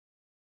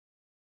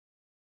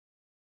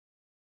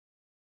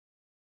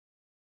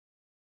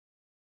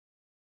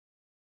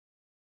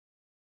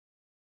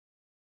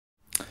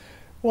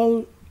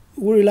Well,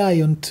 we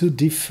rely on two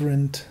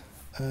different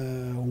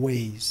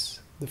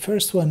ways. The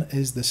first one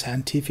is the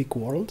scientific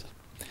world,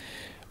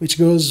 which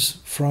goes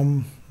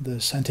from the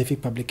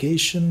scientific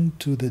publication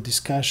to the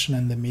discussion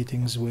and the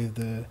meetings with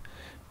the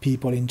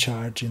people in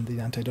charge in the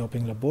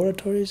anti-doping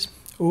laboratories,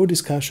 or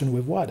discussion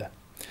with WADA.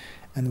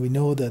 And we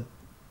know that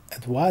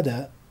at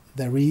WADA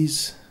there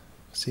is,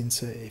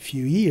 since a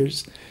few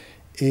years,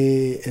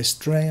 a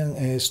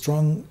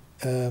strong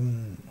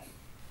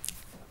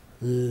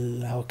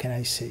how can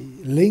I say,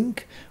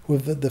 link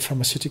with the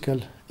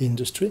pharmaceutical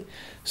industry,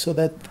 so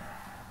that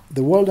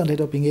the World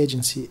Anti-Doping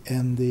Agency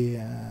and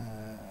the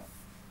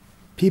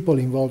people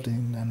involved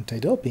in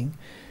anti-doping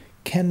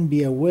can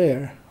be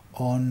aware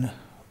on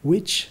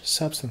which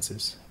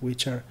substances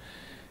which are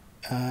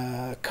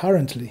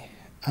currently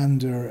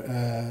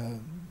under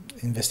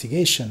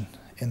investigation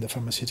in the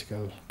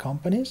pharmaceutical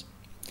companies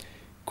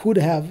could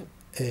have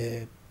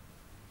a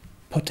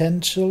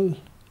potential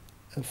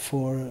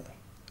for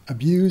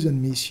abuse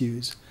and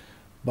misuse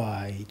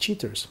by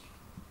cheaters.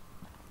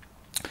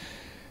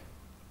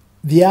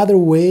 The other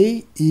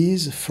way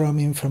is from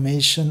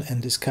information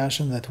and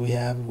discussion that we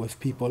have with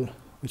people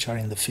which are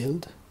in the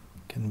field.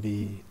 Can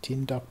be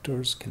team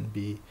doctors, can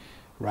be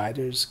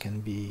riders, can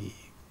be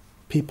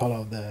people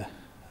of the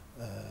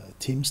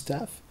team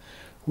staff,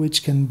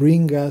 which can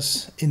bring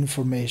us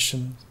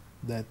information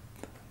that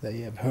they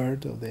have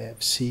heard or they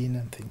have seen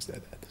and things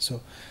like that.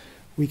 So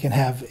we can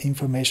have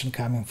information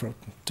coming from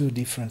two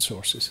different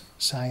sources,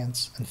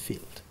 science and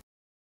field.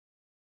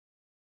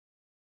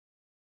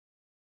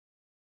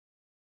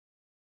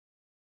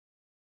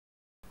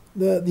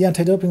 The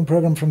anti-doping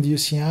program from the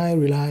UCI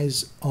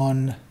relies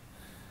on,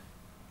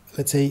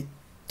 let's say,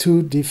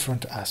 two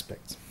different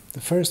aspects.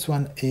 The first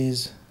one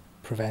is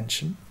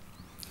prevention.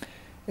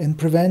 In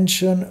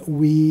prevention,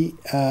 we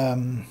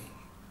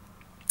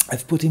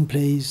have put in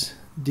place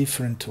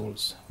different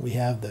tools. We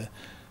have the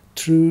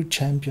True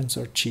Champions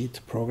or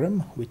Cheat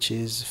program, which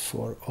is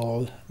for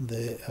all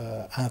the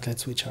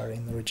athletes which are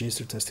in the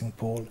registered testing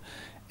pool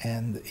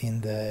and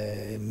in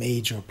the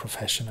major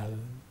professional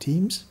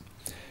teams.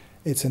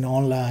 It's an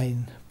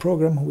online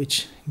program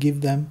which gives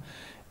them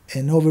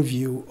an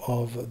overview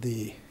of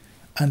the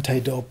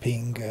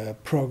anti-doping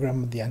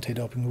program, the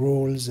anti-doping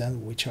rules,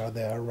 and which are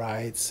their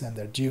rights and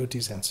their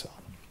duties and so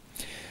on.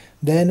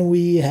 Then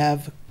we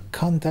have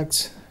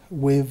contacts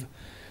with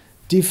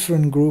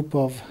different group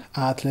of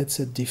athletes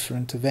at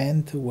different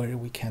events where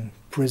we can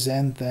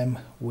present them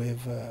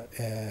with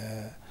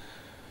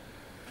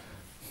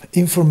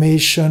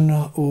information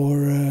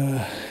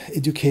or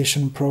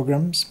education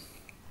programs.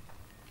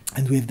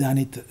 And we've done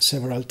it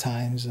several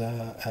times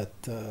at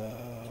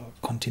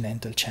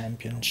continental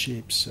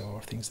championships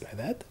or things like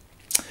that.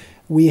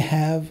 We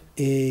have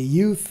a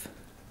youth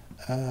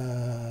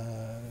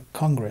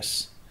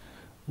congress,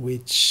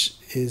 which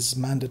is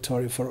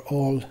mandatory for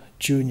all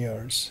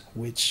juniors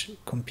which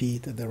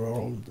compete at the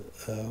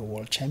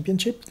World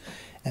Championship.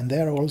 And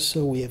there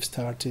also we have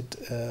started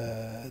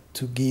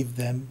to give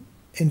them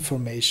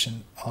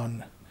information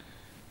on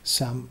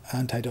some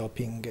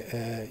anti-doping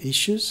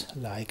issues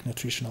like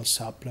nutritional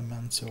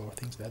supplements or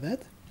things like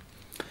that.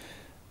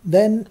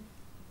 Then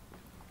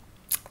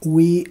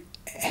we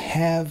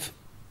have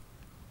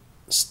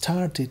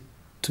started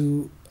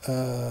to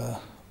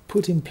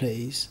put in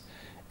place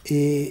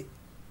a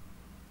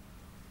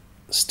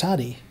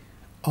study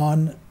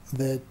on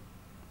the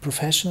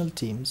professional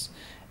teams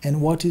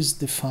and what is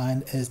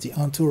defined as the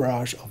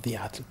entourage of the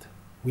athlete.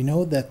 We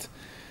know that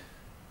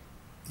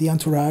the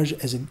entourage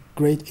has a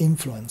great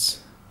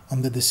influence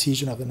on the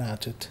decision of an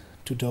athlete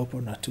to dope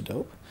or not to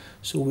dope.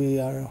 So we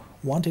are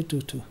wanted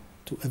to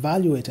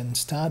evaluate and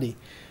study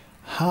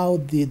how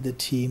did the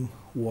team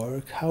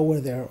work, how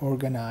were they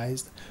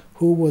organized,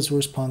 who was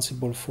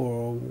responsible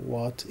for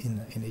what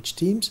in each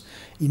teams,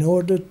 in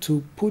order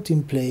to put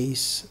in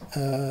place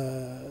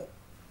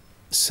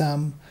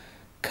some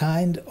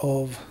kind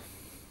of,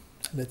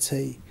 let's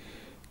say,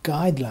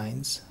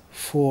 guidelines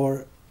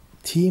for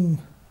team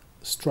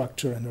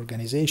structure and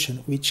organization,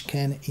 which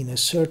can in a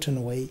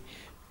certain way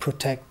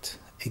protect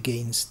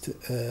against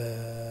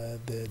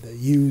the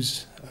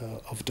use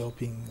of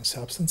doping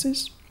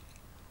substances.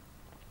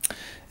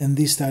 And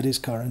this study is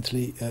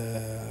currently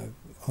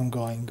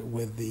ongoing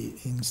with the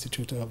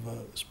Institute of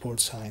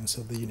Sports Science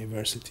of the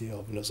University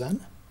of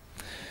Lausanne.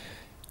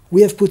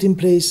 We have put in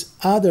place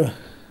other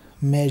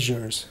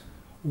measures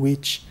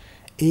which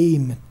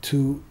aim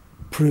to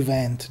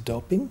prevent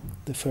doping.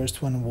 The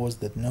first one was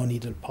the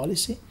no-needle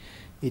policy.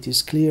 It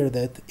is clear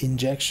that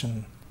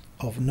injection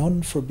of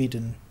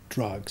non-forbidden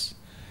drugs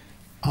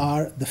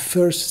are the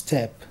first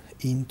step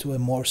into a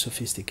more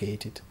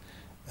sophisticated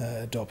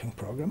doping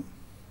program.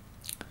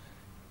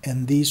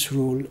 And this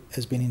rule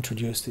has been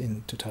introduced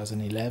in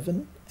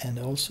 2011 and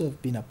also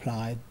have been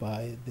applied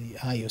by the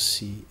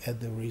IOC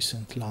at the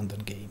recent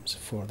London Games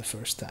for the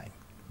first time.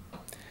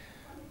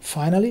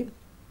 Finally,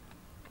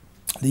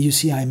 the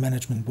UCI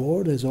Management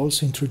Board has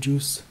also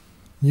introduced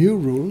new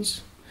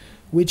rules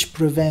which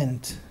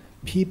prevent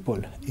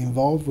people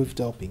involved with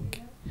doping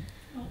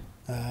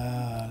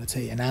let's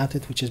say, an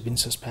athlete which has been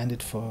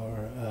suspended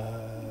for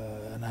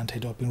an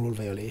anti-doping rule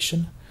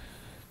violation,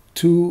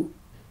 to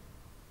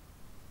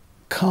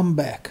come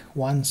back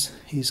once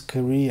his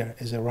career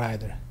as a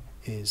rider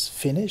is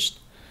finished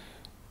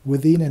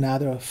within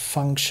another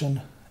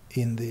function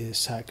in the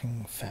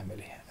cycling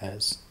family,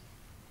 as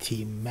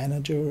team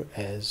manager,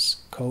 as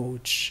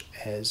coach,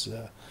 as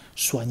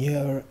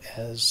soigneur,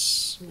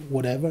 as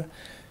whatever.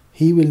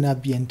 He will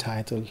not be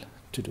entitled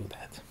to do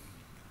that.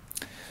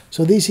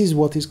 So this is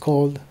what is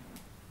called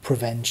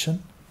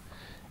prevention,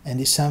 and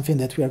is something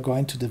that we are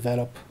going to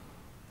develop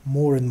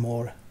more and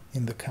more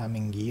in the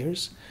coming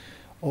years,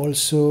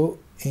 also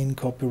in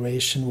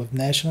cooperation with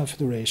national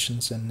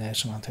federations and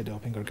national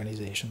anti-doping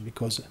organizations,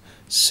 because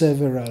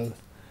several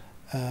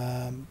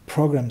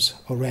programs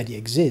already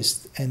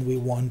exist, and we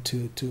want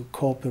to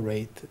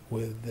cooperate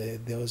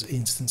with those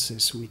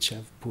instances which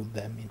have put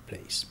them in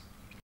place.